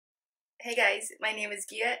Hey guys, my name is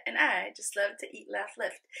Gia and I just love to eat, laugh,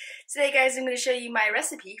 lift. Today guys, I'm going to show you my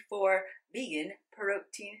recipe for vegan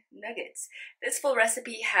protein nuggets. This full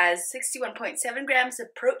recipe has 61.7 grams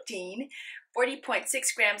of protein, 40.6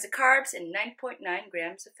 grams of carbs, and 9.9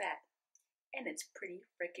 grams of fat. And it's pretty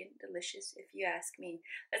freaking delicious if you ask me.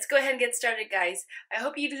 Let's go ahead and get started, guys. I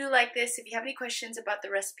hope you do like this. If you have any questions about the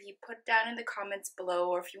recipe, put it down in the comments below,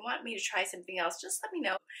 or if you want me to try something else, just let me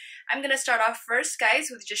know. I'm gonna start off first, guys,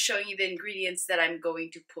 with just showing you the ingredients that I'm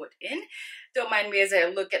going to put in. Don't mind me as I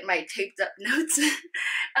look at my taped up notes.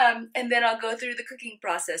 And then I'll go through the cooking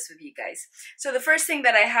process with you guys. So the first thing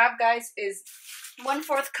that I have, guys, is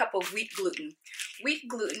 1/4 cup of wheat gluten. Wheat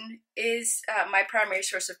gluten is my primary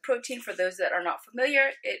source of protein. For those that are not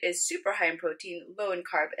familiar, it is super high in protein, low in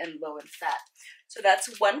carb, and low in fat. So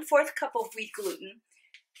that's 1/4 cup of wheat gluten.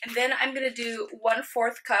 And then I'm going to do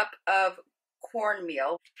 1/4 cup of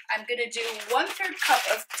cornmeal. I'm going to do 1/3 cup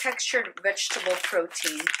of textured vegetable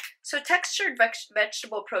protein. So textured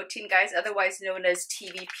vegetable protein, guys, otherwise known as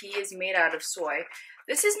TVP, is made out of soy.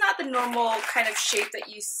 This is not the normal kind of shape that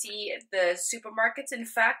you see at the supermarkets. In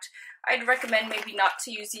fact, I'd recommend maybe not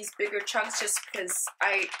to use these bigger chunks, just because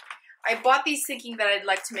I bought these thinking that I'd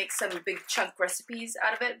like to make some big chunk recipes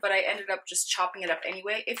out of it, but I ended up just chopping it up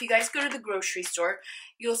anyway. If you guys go to the grocery store,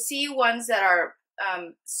 you'll see ones that are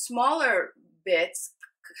smaller bits.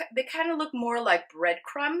 They kind of look more like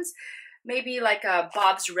breadcrumbs. Maybe like a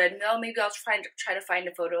Bob's Red Mill. Maybe I'll try to find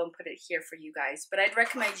a photo and put it here for you guys. But I'd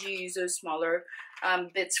recommend you use those smaller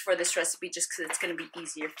bits for this recipe, just because it's going to be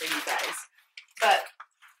easier for you guys. But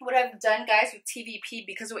what I've done, guys, with TVP,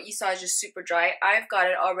 because what you saw is just super dry, I've got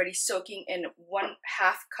it already soaking in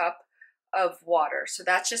 1/2 cup of water. So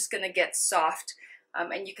that's just going to get soft.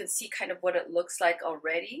 And you can see kind of what it looks like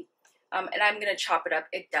already. And I'm going to chop it up.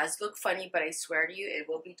 It does look funny, but I swear to you, it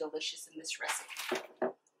will be delicious in this recipe.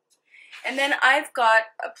 And then I've got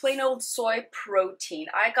a plain old soy protein.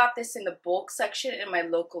 I got this in the bulk section in my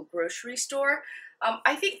local grocery store.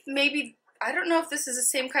 I think maybe, I don't know if this is the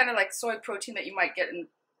same kind of like soy protein that you might get in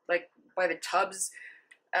like by the tubs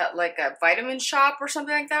at like a vitamin shop or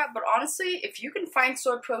something like that. But honestly, if you can find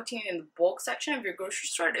soy protein in the bulk section of your grocery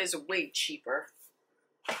store, it is way cheaper.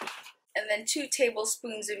 And then 2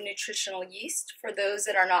 tablespoons of nutritional yeast. For those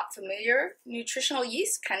that are not familiar, nutritional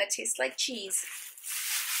yeast kind of tastes like cheese.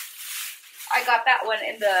 I got that one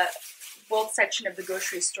in the bulk section of the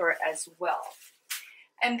grocery store as well.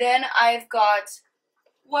 And then I've got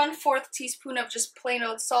 1/4 teaspoon of just plain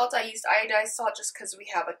old salt. I used iodized salt just because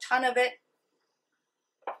we have a ton of it.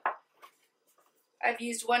 I've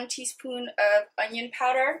used 1 teaspoon of onion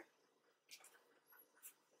powder.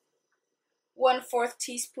 1/4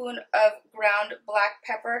 teaspoon of ground black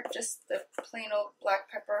pepper, just the plain old black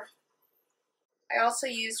pepper. I also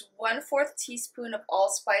used 1/4 teaspoon of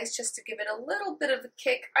allspice just to give it a little bit of a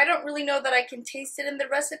kick. I don't really know that I can taste it in the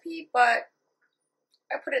recipe, but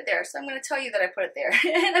I put it there, so I'm going to tell you that I put it there.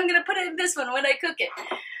 And I'm going to put it in this one when I cook it.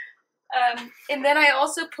 And then I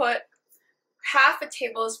also put 1/2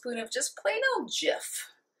 tablespoon of just plain old Jif.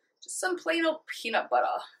 Just some plain old peanut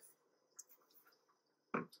butter.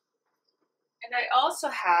 And I also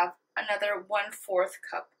have another 1/4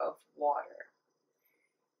 cup of water.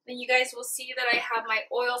 Then you guys will see that I have my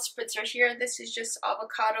oil spritzer here. This is just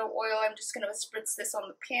avocado oil. I'm just going to spritz this on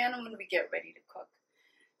the pan when we get ready to cook.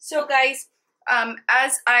 So guys, I'm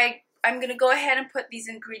going to go ahead and put these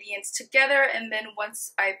ingredients together, and then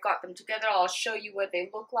once I've got them together, I'll show you what they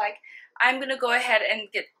look like. I'm going to go ahead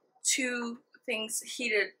and get 2 things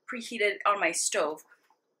preheated on my stove.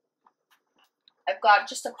 I've got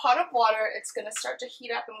just a pot of water. It's going to start to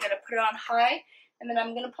heat up. I'm going to put it on high. And then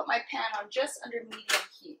I'm going to put my pan on just under medium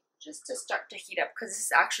heat, just to start to heat up, because this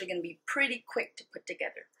is actually going to be pretty quick to put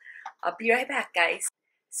together. I'll be right back, guys.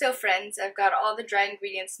 So friends, I've got all the dry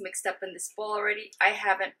ingredients mixed up in this bowl already. I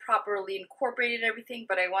haven't properly incorporated everything,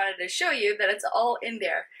 but I wanted to show you that it's all in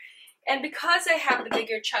there. And because I have the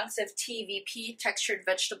bigger chunks of TVP, textured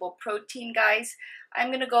vegetable protein, guys, I'm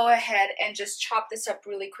going to go ahead and just chop this up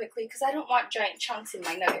really quickly, because I don't want giant chunks in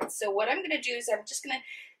my nuggets. So what I'm going to do is I'm just going to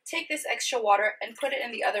take this extra water and put it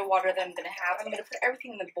in the other water that I'm going to have. I'm going to put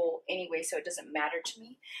everything in the bowl anyway, so it doesn't matter to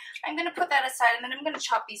me. I'm going to put that aside, and then I'm going to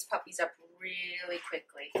chop these puppies up really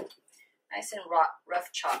quickly. Nice and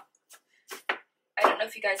rough chop. I don't know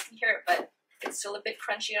if you guys can hear it, but it's still a bit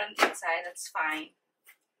crunchy on the inside. That's fine.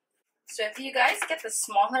 So if you guys get the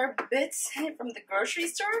smaller bits from the grocery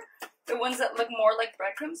store, the ones that look more like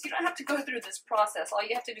breadcrumbs, you don't have to go through this process. All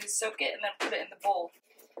you have to do is soak it and then put it in the bowl.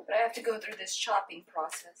 But I have to go through this chopping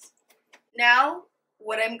process. Now,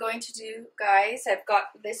 what I'm going to do, guys, I've got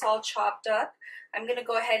this all chopped up. I'm going to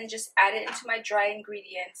go ahead and just add it into my dry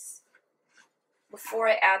ingredients. before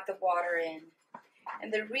I add the water in.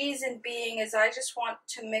 And the reason being is I just want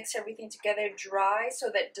to mix everything together dry so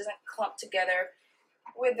that it doesn't clump together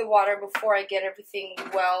with the water before I get everything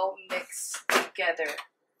well mixed together.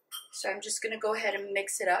 So I'm just going to go ahead and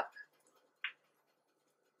mix it up.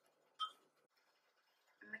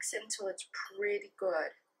 Mix it until it's pretty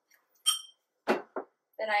good.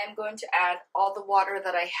 Then I am going to add all the water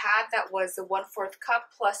that I had. That was the 1/4 cup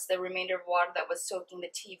plus the remainder of water that was soaking the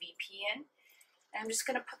TVP in. And I'm just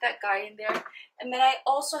going to put that guy in there. And then I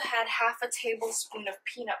also had 1/2 tablespoon of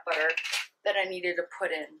peanut butter that I needed to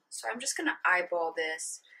put in. So I'm just going to eyeball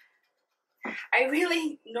this. I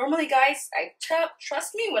really, normally guys,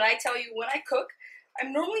 trust me when I tell you when I cook,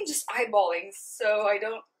 I'm normally just eyeballing. So I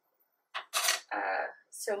don't,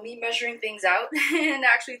 so me measuring things out and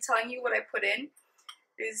actually telling you what I put in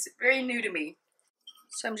is very new to me.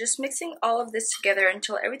 So I'm just mixing all of this together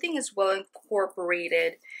until everything is well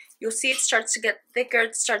incorporated. You'll see it starts to get thicker,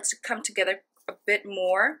 it starts to come together a bit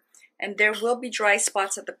more, and there will be dry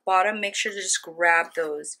spots at the bottom. Make sure to just grab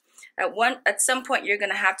those. At some point you're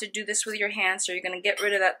going to have to do this with your hands, so you're going to get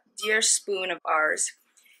rid of that dear spoon of ours.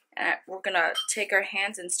 And we're going to take our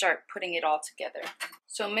hands and start putting it all together.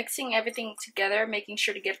 So mixing everything together, making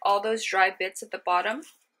sure to get all those dry bits at the bottom.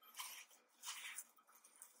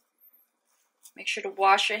 Make sure to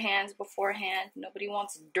wash your hands beforehand. Nobody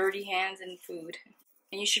wants dirty hands in food.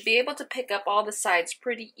 And you should be able to pick up all the sides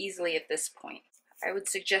pretty easily at this point. I would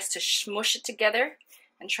suggest to smush it together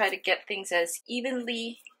and try to get things as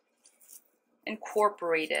evenly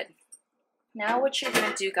incorporated. Now what you're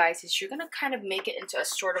going to do, guys, is you're going to kind of make it into a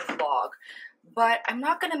sort of log. But I'm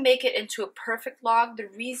not going to make it into a perfect log. The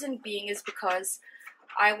reason being is because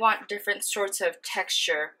I want different sorts of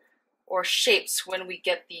texture or shapes when we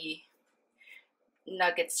get the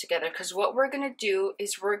nuggets together. Because what we're going to do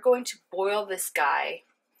is we're going to boil this guy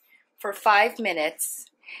for 5 minutes,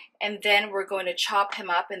 and then we're going to chop him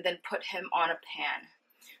up and then put him on a pan.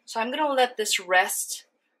 So I'm going to let this rest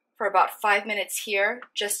for about 5 minutes here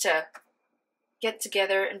just to get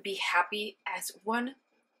together and be happy as one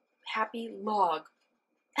happy log.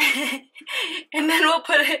 And then we'll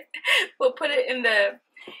put it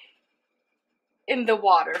in the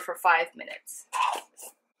water for 5 minutes.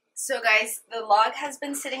 So guys, the log has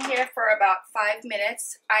been sitting here for about 5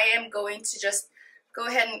 minutes. I am going to just go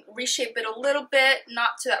ahead and reshape it a little bit,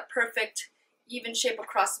 not to that perfect even shape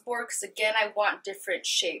across the board, because again, I want different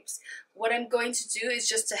shapes. What I'm going to do is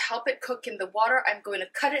just to help it cook in the water, I'm going to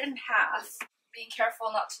cut it in half, being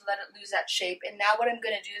careful not to let it lose that shape. And now what I'm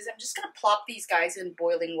going to do is I'm just going to plop these guys in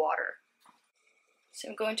boiling water. So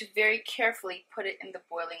I'm going to very carefully put it in the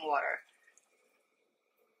boiling water.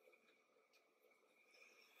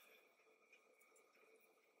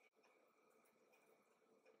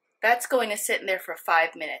 That's going to sit in there for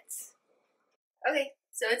 5 minutes. Okay,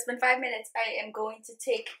 so it's been 5 minutes. I am going to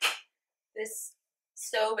take this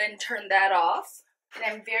stove and turn that off. And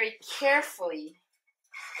I'm very carefully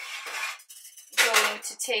going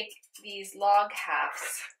to take these log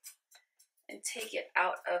halves and take it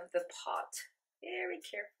out of the pot. Very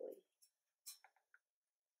carefully.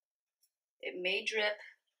 It may drip,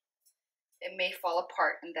 it may fall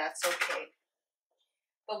apart, and that's okay.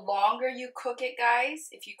 The longer you cook it, guys,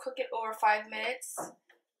 if you cook it over 5 minutes,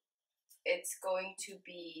 it's going to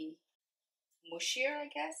be mushier, I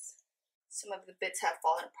guess. Some of the bits have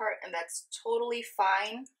fallen apart, and that's totally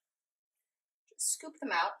fine. Just scoop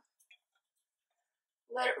them out.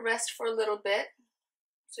 Let it rest for a little bit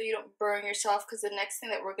so you don't burn yourself, because the next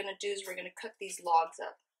thing that we're going to do is we're going to cook these logs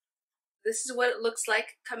up. This is what it looks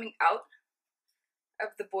like coming out of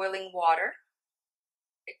the boiling water.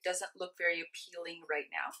 It doesn't look very appealing right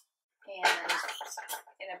now. And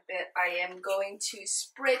in a bit, I am going to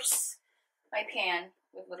spritz my pan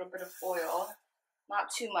with a little bit of oil,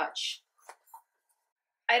 not too much.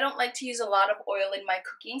 I don't like to use a lot of oil in my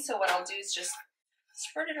cooking, so what I'll do is just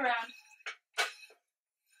spread it around.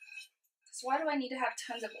 So why do I need to have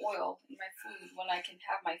tons of oil in my food when I can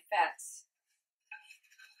have my fats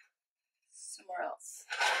somewhere else?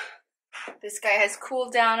 This guy has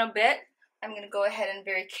cooled down a bit. I'm going to go ahead and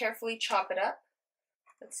very carefully chop it up.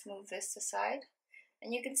 Let's move this aside.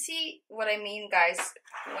 And you can see what I mean, guys,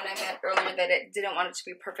 when I meant earlier that it didn't want it to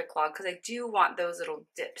be a perfect log, because I do want those little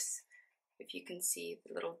dips. If you can see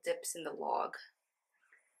the little dips in the log,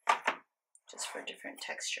 just for different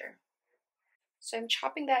texture. So I'm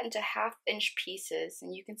chopping that into 1/2-inch pieces,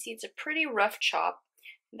 and you can see it's a pretty rough chop.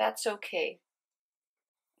 That's okay.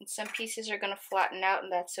 And some pieces are going to flatten out,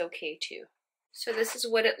 and that's okay too. So this is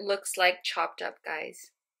what it looks like chopped up,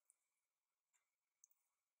 guys.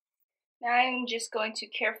 Now I'm just going to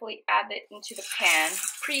carefully add it into the pan,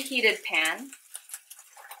 preheated pan.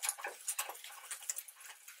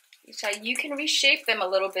 You can reshape them a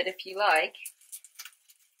little bit if you like.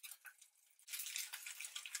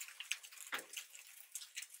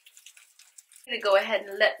 I'm gonna go ahead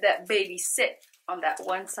and let that baby sit on that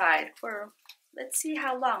one side for, let's see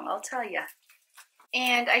how long, I'll tell you.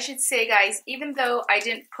 And I should say, guys, even though I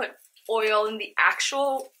didn't put oil in the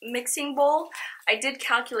actual mixing bowl, I did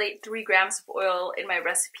calculate 3 grams of oil in my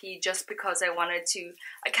recipe just because I wanted to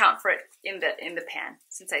account for it in the pan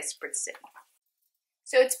since I spritzed it.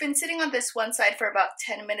 So it's been sitting on this one side for about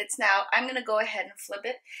 10 minutes now. I'm gonna go ahead and flip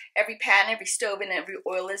it. Every pan, every stove, and every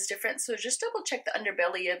oil is different, so just double check the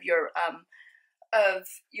underbelly of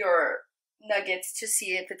your nuggets to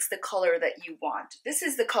see if it's the color that you want. This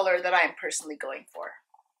is the color that I'm personally going for.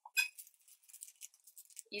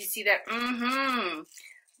 You see that?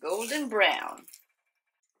 Golden brown.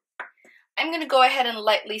 I'm going to go ahead and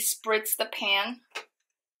lightly spritz the pan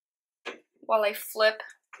while I flip.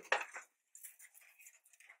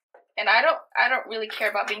 And I don't really care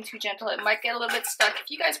about being too gentle. It might get a little bit stuck. If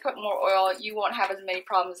you guys put more oil, you won't have as many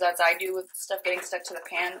problems as I do with stuff getting stuck to the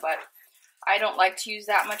pan, but I don't like to use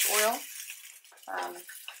that much oil.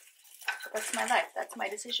 That's my life. That's my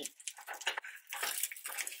decision.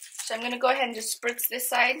 So I'm going to go ahead and just spritz this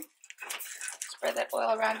side. Spread that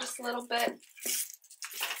oil around just a little bit.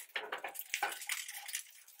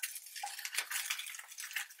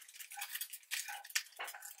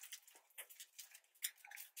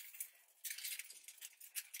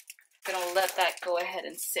 I'm going to let that go ahead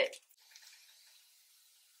and sit.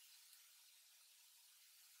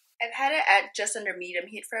 I've had it at just under medium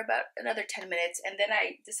heat for about another 10 minutes, and then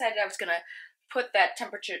I decided I was going to put that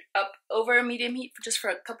temperature up over medium heat for just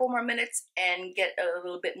for a couple more minutes and get a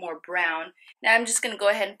little bit more brown. Now I'm just going to go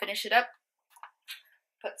ahead and finish it up.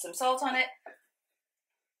 Put some salt on it,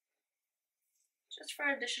 just for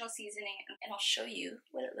additional seasoning, and I'll show you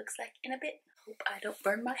what it looks like in a bit. Hope I don't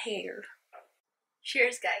burn my hair.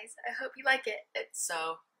 Cheers, guys. I hope you like it. It's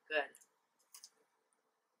so good.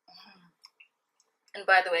 And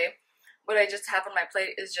by the way, what I just have on my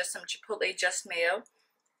plate is just some Chipotle Just Mayo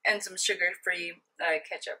and some sugar-free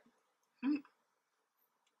ketchup.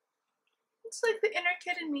 It's like the inner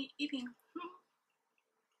kid in me eating.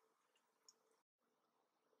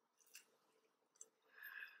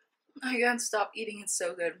 I can't stop eating. It's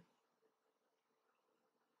so good.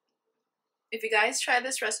 If you guys try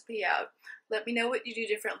this recipe out, let me know what you do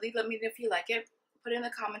differently. Let me know if you like it. Put it in the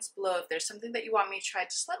comments below. If there's something that you want me to try,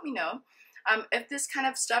 just let me know. If this kind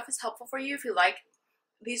of stuff is helpful for you, if you like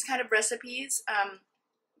these kind of recipes,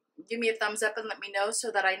 give me a thumbs up and let me know so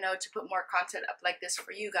that I know to put more content up like this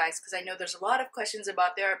for you guys, because I know there's a lot of questions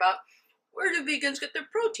about where do vegans get their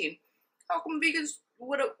protein? How come vegans,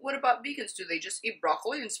 what about vegans? Do they just eat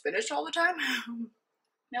broccoli and spinach all the time?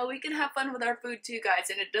 No, we can have fun with our food too, guys,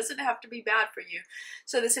 and it doesn't have to be bad for you.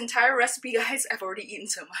 So this entire recipe, guys, I've already eaten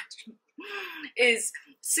so much, is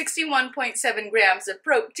 61.7 grams of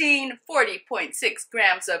protein, 40.6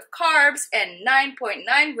 grams of carbs, and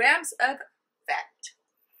 9.9 grams of fat.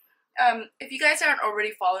 If you guys aren't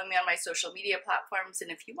already following me on my social media platforms, and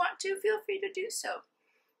if you want to, feel free to do so.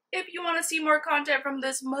 If you want to see more content from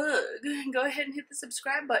this mug, go ahead and hit the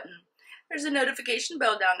subscribe button. There's a notification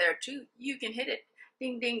bell down there too. You can hit it.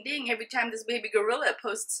 Ding, ding, ding, every time this baby gorilla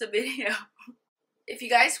posts a video. If you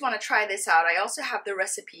guys want to try this out, I also have the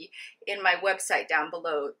recipe in my website down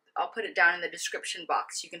below. I'll put it down in the description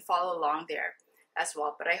box. You can follow along there as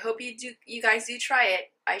well. But I hope you guys do try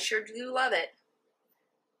it. I sure do love it.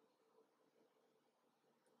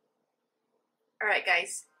 Alright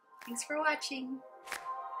guys, thanks for watching.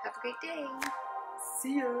 Have a great day.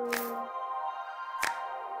 See you.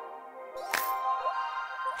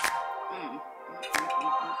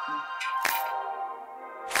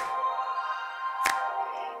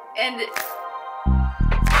 And